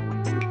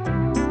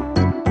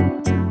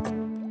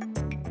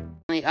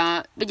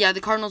 But yeah,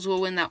 the Cardinals will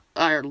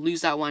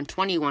lose that one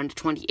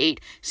 21-28.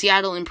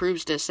 Seattle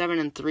improves to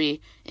 7-3,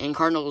 and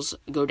Cardinals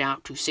go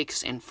down to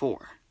 6-4.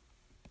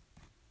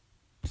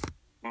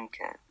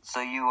 Okay,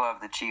 so you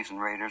have the Chiefs and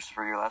Raiders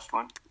for your last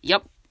one?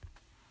 Yep.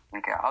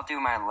 Okay, I'll do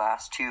my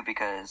last 2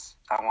 because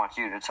I want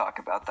you to talk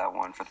about that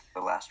one for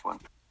the last one.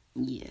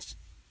 Yes.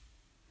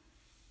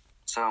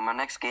 So my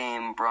next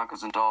game,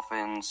 Broncos and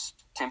Dolphins.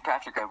 Tim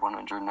Patrick had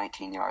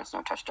 119 yards,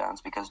 no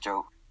touchdowns because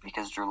Drew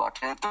Lock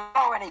didn't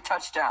throw any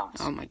touchdowns.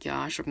 Oh my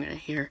gosh, I'm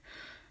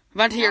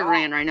about to hear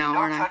Rand right now,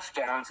 aren't I? No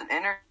touchdowns, an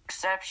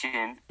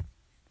interception,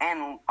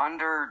 and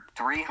under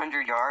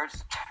 300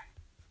 yards.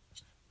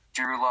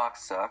 Drew Lock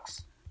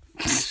sucks.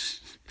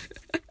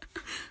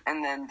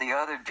 And then the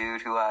other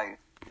dude who I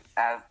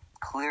have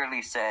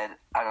clearly said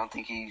I don't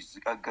think he's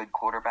a good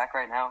quarterback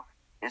right now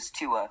is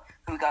Tua,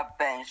 who got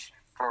benched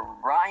for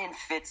Ryan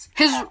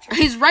Fitzpatrick.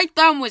 His right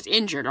thumb was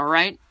injured, all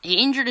right? He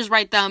injured his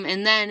right thumb,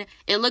 and then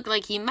it looked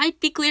like he might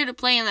be clear to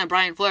play, and then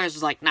Brian Flores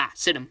was like, nah,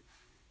 sit him.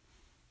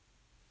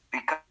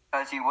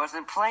 Because he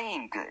wasn't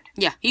playing good.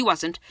 Yeah, he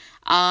wasn't.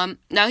 Now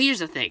here's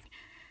the thing.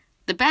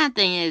 The bad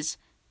thing is,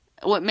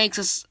 what makes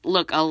us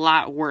look a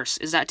lot worse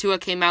is that Tua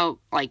came out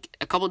like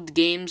a couple of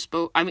days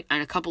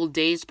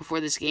before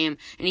this game,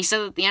 and he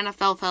said that the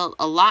NFL felt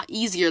a lot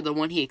easier than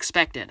what he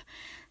expected.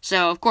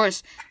 So, of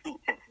course,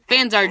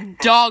 fans are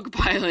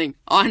dogpiling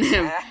on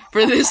him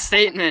for this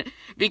statement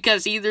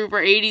because he threw for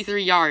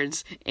 83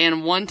 yards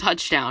and 1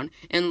 touchdown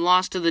and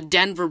lost to the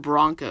Denver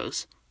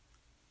Broncos.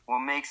 What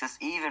makes this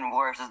even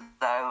worse is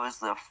that it was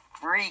the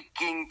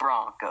freaking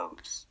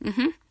Broncos.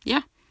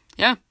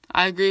 Yeah,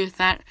 I agree with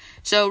that.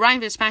 So Ryan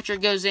Fitzpatrick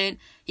goes in.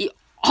 He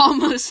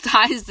almost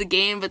ties the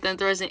game, but then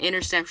throws an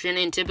interception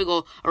in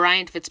typical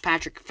Ryan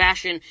Fitzpatrick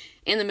fashion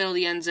in the middle of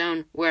the end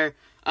zone where,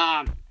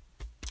 I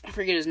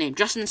forget his name,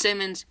 Justin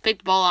Simmons picked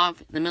the ball off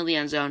in the middle of the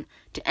end zone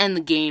to end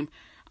the game.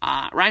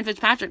 Ryan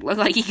Fitzpatrick looked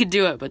like he could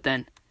do it, but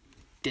then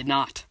did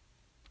not.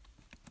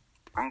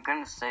 I'm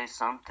going to say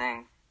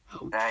something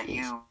that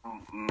you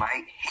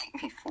might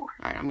hate me for.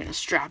 Alright, I'm going to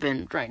strap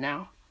in right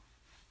now.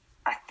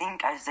 I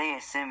think Isaiah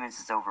Simmons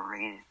is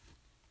overrated.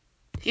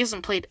 He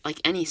hasn't played,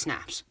 any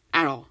snaps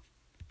at all.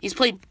 He's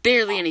played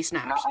barely any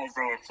snaps. Not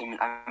Isaiah Simmons.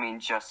 I mean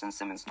Justin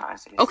Simmons, not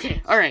Isaiah Okay,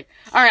 Simmons. alright.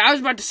 I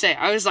was about to say.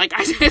 I was like,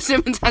 Isaiah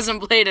Simmons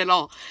hasn't played at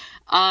all.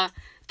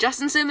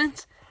 Justin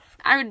Simmons,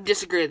 I would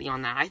disagree with you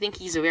on that. I think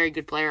he's a very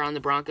good player on the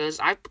Broncos.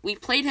 We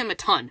played him a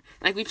ton.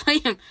 We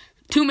played him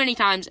too many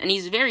times, and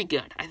he's very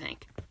good, I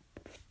think.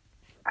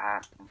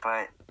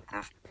 But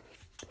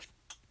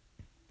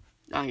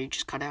Oh, you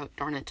just cut out.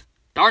 Darn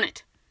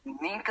it.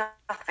 Minka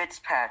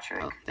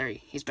Fitzpatrick. Oh,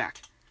 he's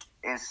back.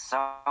 Is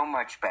so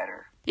much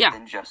better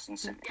than Justin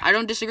Simmons. I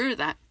don't disagree with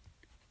that.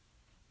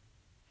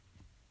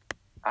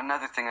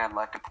 Another thing I'd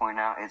like to point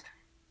out is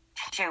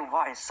TJ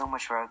Watt is so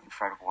much better than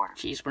Fred Warner.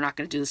 Jeez, we're not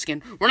going to do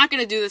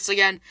this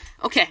again.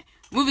 Okay,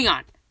 moving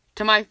on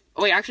to my...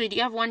 Wait, actually, do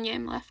you have one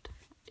game left?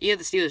 You have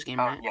the Steelers game,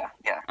 right? Yeah.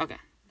 Okay.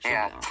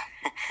 Yeah.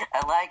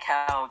 I like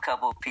how a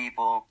couple of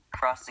people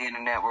across the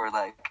internet were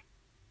like,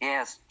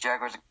 yes,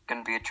 Jaguars are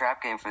going to be a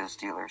trap game for the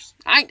Steelers.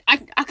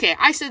 Okay,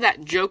 I said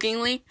that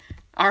jokingly,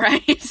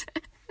 alright?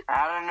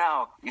 I don't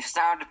know. You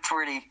sounded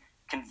pretty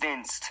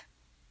convinced.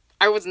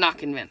 I was not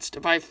convinced.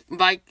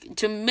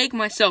 To make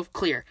myself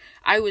clear,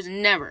 I was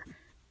never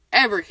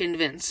ever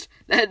convinced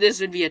that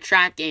this would be a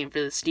trap game for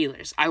the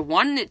Steelers. I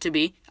wanted it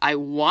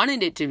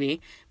to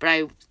be, but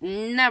I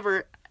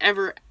never,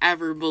 ever,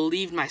 ever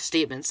believed my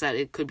statements that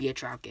it could be a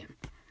trap game.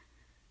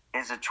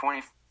 Is a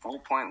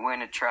 24-point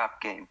win a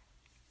trap game?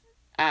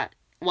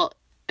 Well,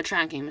 a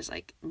trap game is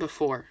like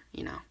before,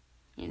 you know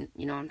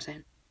what I'm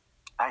saying?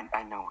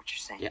 I know what you're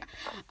saying. Yeah.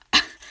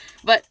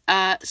 But,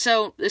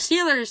 so the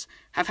Steelers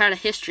have had a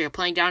history of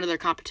playing down to their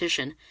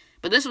competition,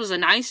 but this was a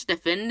nice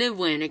definitive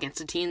win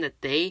against a team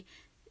that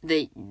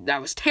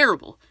that was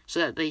terrible, so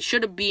that they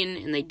should have beaten,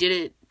 and they did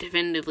it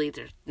definitively.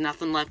 There's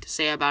nothing left to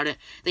say about it.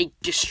 They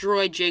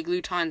destroyed Jake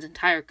Luton's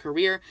entire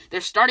career.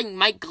 They're starting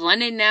Mike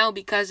Glennon now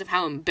because of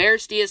how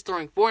embarrassed he is,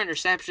 throwing 4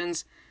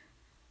 interceptions.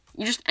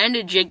 You just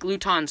ended Jake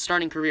Luton's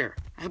starting career.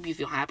 I hope you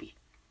feel happy.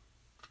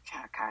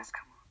 Yeah, guys,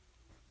 come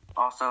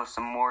on. Also,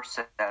 some more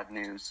sad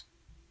news.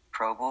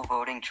 Pro Bowl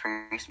voting,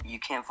 you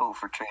can't vote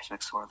for Trace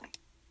McSorley.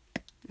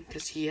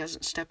 Because he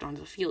hasn't stepped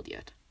onto the field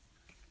yet.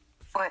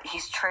 But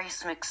he's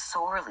Trace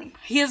McSorley.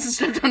 He hasn't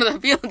stepped onto the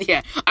field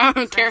yet. I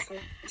don't care.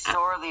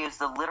 McSorley is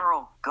the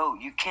literal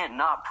GOAT. You can't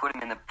not put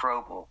him in the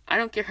Pro Bowl. I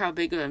don't care how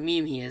big of a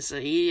meme he is.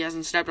 He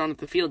hasn't stepped onto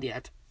the field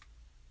yet.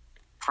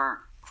 For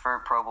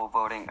Pro Bowl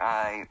voting,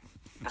 I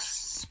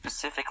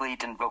specifically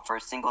didn't vote for a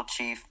single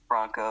Chief,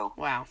 Bronco,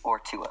 or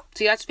Tua.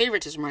 See, that's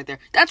favoritism right there.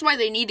 That's why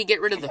they need to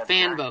get rid of the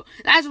fan vote.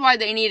 That's why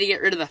they need to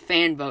get rid of the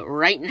fan vote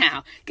right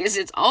now. Because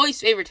it's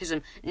always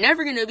favoritism.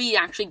 Never going to be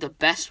actually the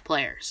best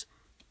players.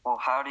 Well,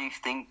 how do you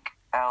think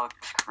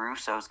Alex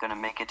Caruso is going to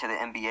make it to the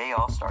NBA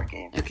All-Star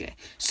game? Okay,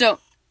 so,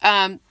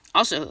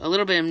 also, a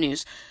little bit of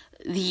news.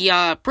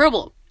 The Pro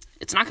Bowl,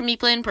 it's not going to be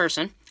played in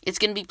person. It's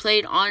going to be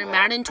played on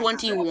Madden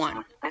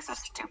 21. This is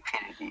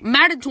stupidity.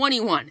 Madden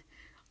 21.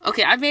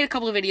 Okay, I've made a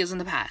couple of videos in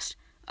the past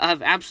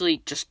of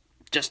absolutely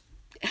just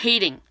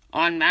hating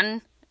on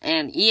Madden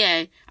and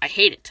EA. I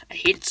hate it. I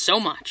hate it so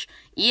much.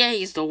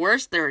 EA is the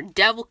worst. They're a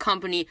devil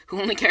company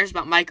who only cares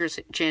about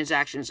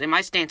microtransactions, and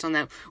my stance on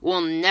them will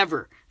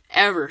never,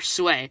 ever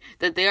sway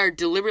that they are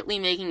deliberately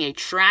making a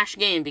trash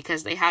game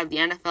because they have the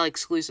NFL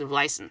exclusive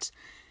license.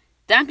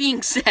 That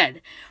being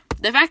said,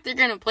 the fact they're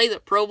going to play the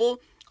Pro Bowl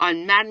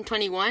on Madden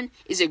 21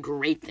 is a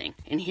great thing,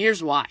 and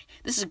here's why.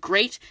 This is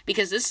great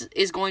because this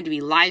is going to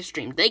be live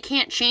streamed. They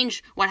can't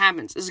change what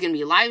happens. This is going to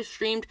be live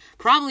streamed,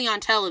 probably on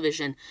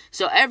television,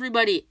 so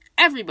everybody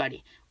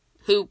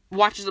who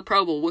watches the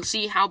Pro Bowl will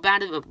see how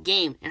bad of a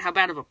game and how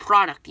bad of a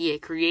product EA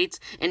creates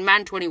in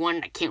Madden 21,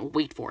 and I can't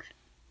wait for it.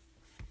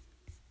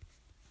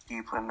 Do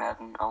you play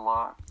Madden a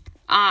lot?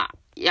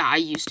 Yeah, I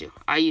used to,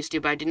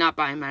 but I did not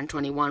buy Madden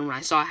 21 when I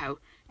saw how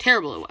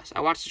terrible it was.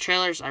 I watched the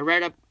trailers, I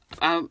read up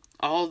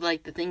all of,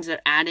 like, the things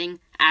that adding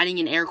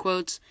in air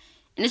quotes,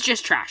 and it's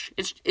just trash.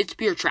 It's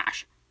pure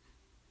trash.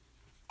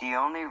 The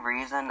only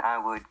reason I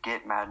would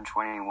get Madden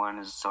 21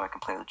 is so I can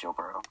play with Joe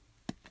Burrow.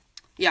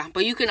 Yeah,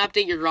 but you can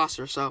update your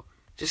roster, so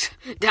just,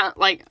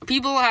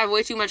 people have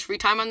way too much free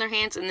time on their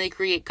hands, and they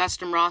create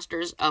custom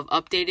rosters of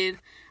updated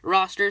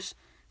rosters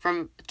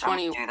from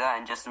 20... I'm gonna do that,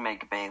 and just to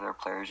make Baylor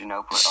players, put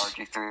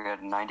RG3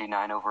 at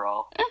 99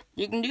 overall. Yeah,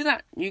 you can do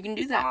that. I'm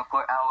gonna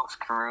put Alex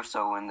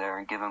Caruso in there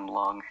and give him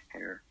long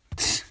hair.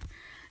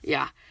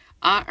 Yeah.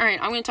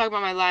 Alright, I'm going to talk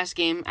about my last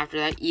game after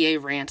that EA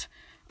rant.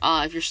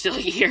 If you're still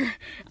here,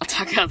 I'll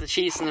talk about the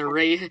Chiefs and the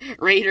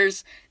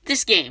Raiders.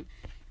 This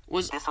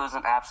was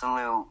an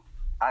absolute...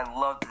 I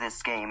loved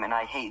this game, and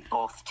I hate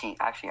both teams.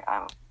 Actually,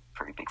 I'm a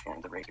pretty big fan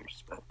of the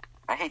Raiders, but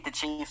I hate the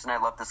Chiefs, and I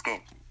love this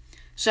game.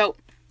 So,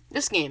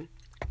 this game,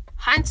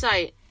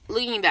 hindsight,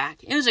 looking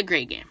back, it was a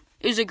great game.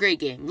 It was a great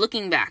game,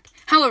 looking back.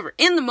 However,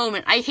 in the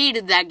moment, I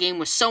hated that game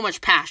with so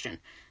much passion.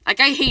 I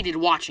hated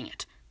watching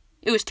it.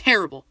 It was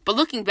terrible. But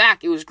looking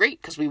back, it was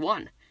great because we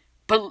won.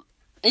 But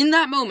in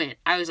that moment,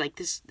 I was like,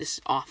 this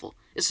is awful.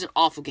 This is an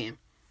awful game.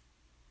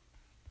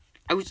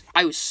 I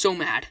was so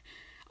mad.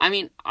 I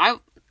mean,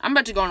 I'm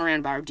about to go on a rant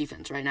about our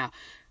defense right now.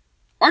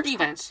 Our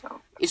defense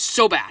is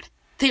so bad.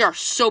 They are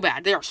so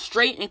bad. They are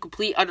straight and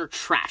complete utter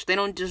trash. They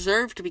don't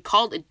deserve to be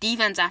called a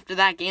defense after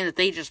that game that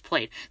they just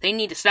played. They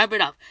need to step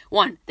it up.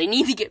 One, they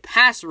need to get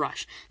pass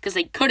rush, because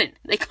they couldn't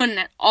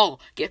at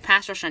all get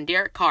pass rush on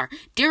Derek Carr.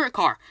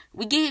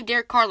 We gave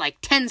Derek Carr like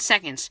 10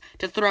 seconds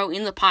to throw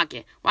in the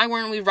pocket. Why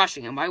weren't we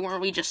rushing him? Why weren't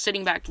we just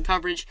sitting back in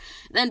coverage?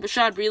 Then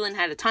Bashaud Breeland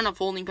had a ton of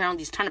holding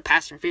penalties, ton of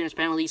pass interference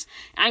penalties.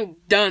 I'm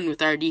done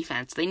with our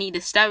defense. They need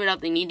to step it up.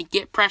 They need to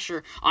get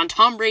pressure on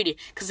Tom Brady,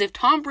 because if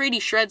Tom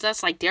Brady shreds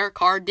us like Derek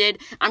Carr did,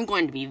 I'm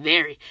going to be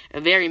very,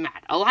 very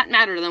mad. A lot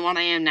madder than what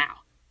I am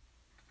now.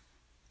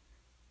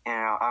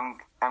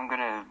 I'm going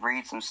to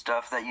read some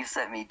stuff that you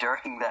sent me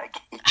during that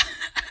game.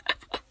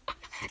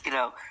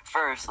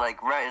 First,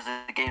 right as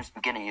the game's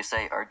beginning, you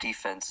say, our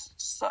defense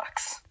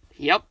sucks.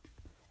 Yep.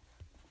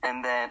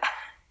 And then,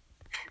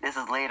 this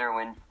is later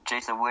when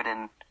Jason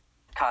Witten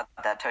caught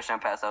that touchdown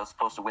pass that was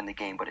supposed to win the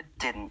game, but it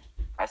didn't.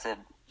 I said,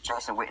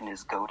 Jason Witten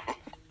is goated.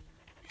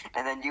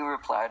 And then you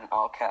replied in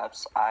all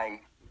caps,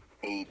 I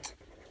hate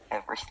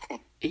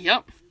everything.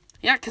 Yep.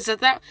 Yeah, because at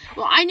that...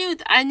 Well, I knew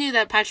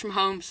that Patrick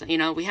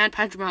Mahomes, we had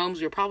Patrick Mahomes.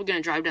 We were probably going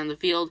to drive down the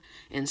field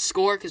and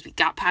score because we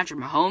got Patrick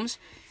Mahomes.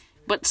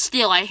 But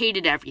still, I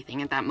hated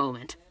everything at that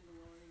moment.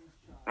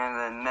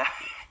 And then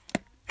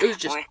It was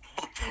just... when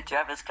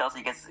Travis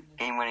Kelce gets the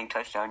game-winning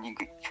touchdown,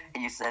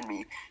 you send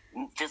me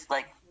just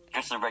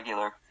a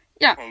regular.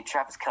 Yeah. Hey,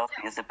 Travis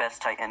Kelce is the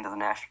best tight end of the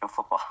National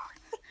Football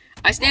League.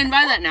 I stand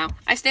by that now.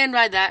 I stand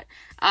by that.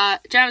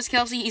 Travis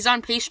Kelce, he's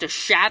on pace to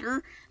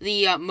shatter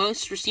the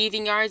most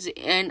receiving yards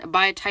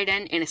by a tight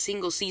end in a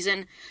single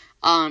season.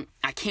 I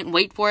can't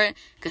wait for it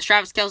because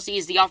Travis Kelce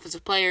is the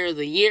Offensive Player of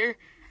the Year.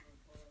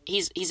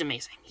 He's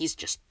amazing. He's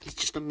just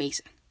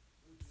amazing.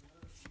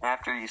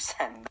 After you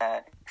send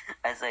that,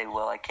 I say,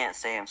 well, I can't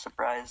say I'm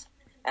surprised.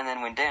 And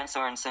then when Dan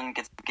Sorensen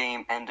gets the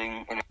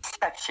game-ending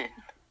interception,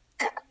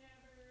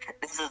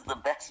 this is the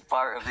best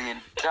part of the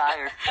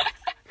entire...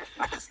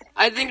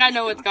 I think I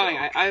know what's coming.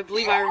 I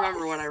believe I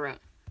remember what I wrote.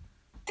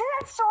 Dan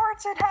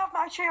Sorensen, have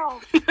my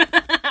shield!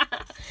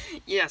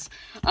 Yes.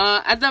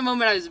 At that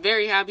moment, I was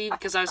very happy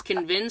because I was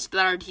convinced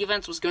that our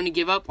defense was going to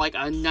give up like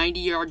a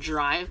 90-yard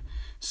drive.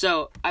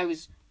 So I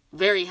was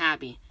very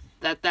happy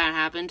that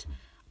happened.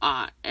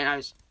 And I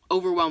was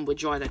overwhelmed with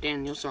joy that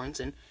Daniel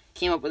Sorensen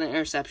came up with an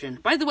interception.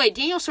 By the way,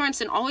 Daniel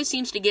Sorensen always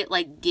seems to get,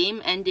 like,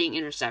 game-ending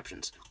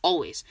interceptions.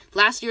 Always.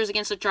 Last year was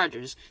against the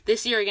Chargers.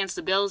 This year against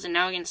the Bills, and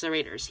now against the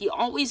Raiders. He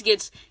always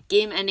gets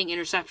game-ending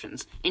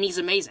interceptions, and he's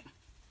amazing.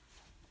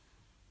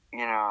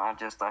 You know, I'd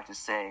just like to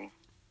say,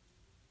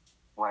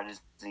 why does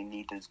he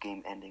need those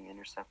game-ending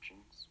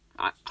interceptions?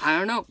 I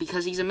don't know,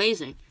 because he's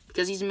amazing.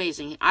 Because he's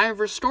amazing. I have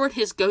restored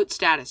his GOAT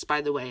status,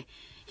 by the way.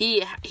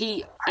 He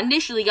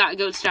initially got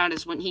GOAT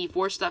status when he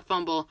forced that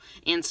fumble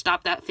and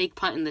stopped that fake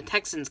punt in the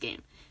Texans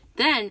game.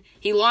 Then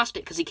he lost it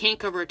because he can't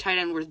cover a tight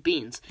end worth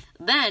beans.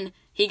 Then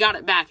he got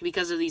it back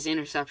because of these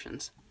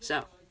interceptions.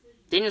 So,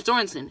 Daniel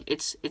Sorensen,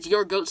 it's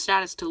your GOAT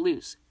status to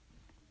lose.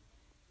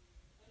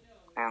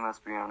 And let's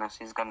be honest,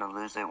 he's gonna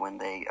lose it when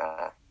they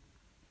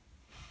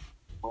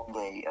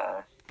play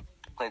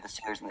the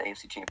Steelers in the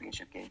AFC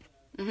Championship game.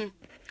 Mm-hmm.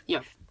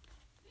 Yeah.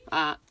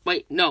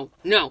 Wait, no.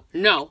 You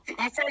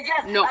said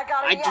yes. No, I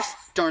got a yes.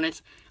 Darn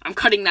it. I'm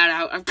cutting that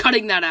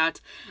out.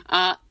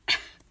 Oh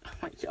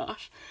my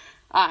gosh.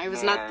 I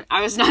was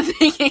not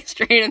thinking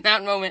straight in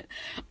that moment.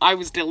 I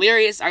was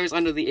delirious. I was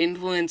under the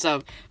influence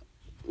of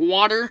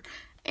water.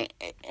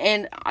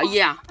 And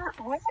yeah.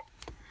 What?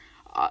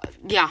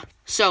 Yeah.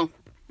 So,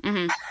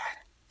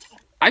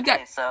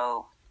 Okay,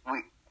 so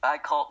we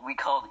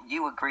called,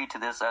 you agreed to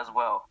this as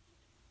well.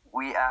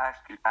 We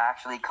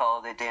actually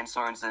called that Dan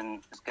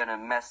Sorensen is going to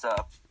mess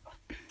up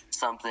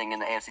something in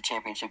the AFC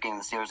Championship game.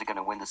 The Steelers are going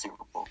to win the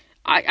Super Bowl.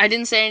 I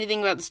didn't say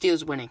anything about the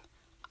Steelers winning.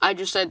 I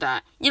just said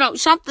that. You know,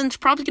 something's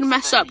probably going to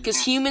mess up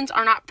because humans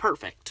are not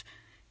perfect.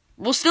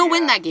 We'll still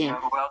win that game.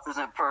 Who else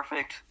isn't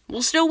perfect?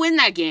 We'll still win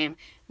that game,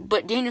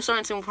 but Daniel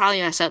Sorensen will probably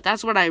mess up.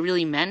 That's what I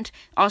really meant.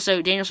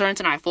 Also, Daniel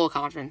Sorensen, I have full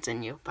confidence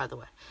in you, by the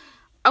way.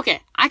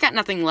 Okay, I got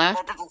nothing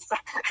left.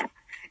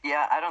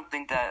 Yeah, I don't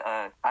think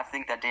that, I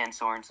think that Dan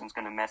Sorensen's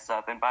gonna mess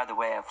up, and by the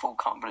way, I have full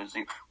confidence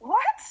in you. What?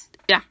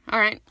 Yeah,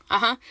 alright,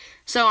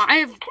 So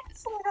I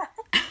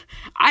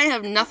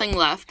have nothing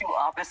left. Two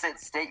opposite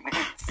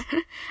statements.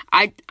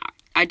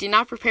 I did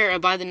not prepare a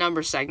by the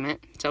numbers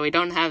segment, so we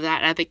don't have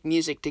that epic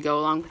music to go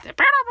along with it.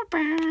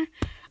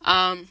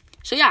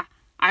 So yeah,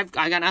 I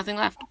got nothing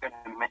left.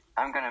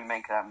 I'm gonna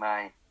make that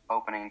my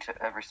opening to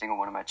every single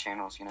one of my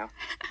channels, you know?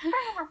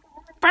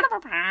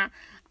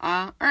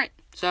 Alright,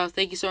 so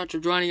thank you so much for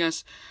joining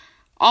us.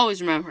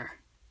 Always remember,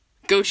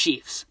 go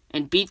Chiefs,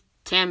 and beat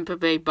Tampa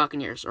Bay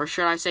Buccaneers, or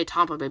should I say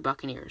Tampa Bay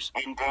Buccaneers.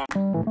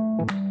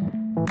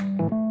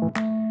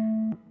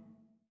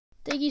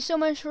 Thank you so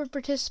much for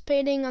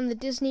participating on the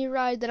Disney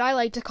ride that I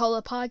like to call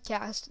a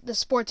podcast, The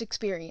Sports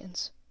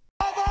Experience.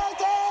 How about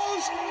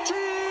those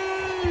Chiefs?